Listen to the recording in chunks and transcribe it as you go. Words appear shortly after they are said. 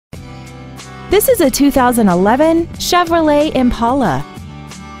This is a 2011 Chevrolet Impala.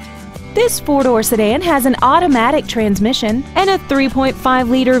 This four-door sedan has an automatic transmission and a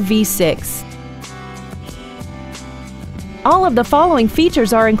 3.5-liter V6. All of the following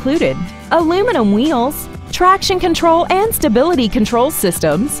features are included: aluminum wheels, traction control and stability control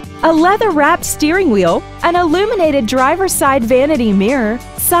systems, a leather-wrapped steering wheel, an illuminated driver's side vanity mirror,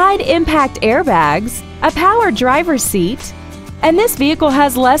 side impact airbags, a power driver's seat, and this vehicle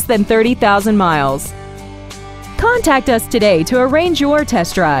has less than 30,000 miles. Contact us today to arrange your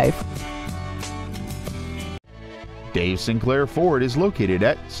test drive. Dave Sinclair Ford is located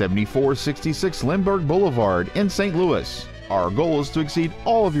at 7466 Lindbergh Boulevard in St. Louis. Our goal is to exceed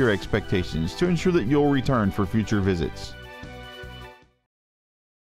all of your expectations to ensure that you'll return for future visits.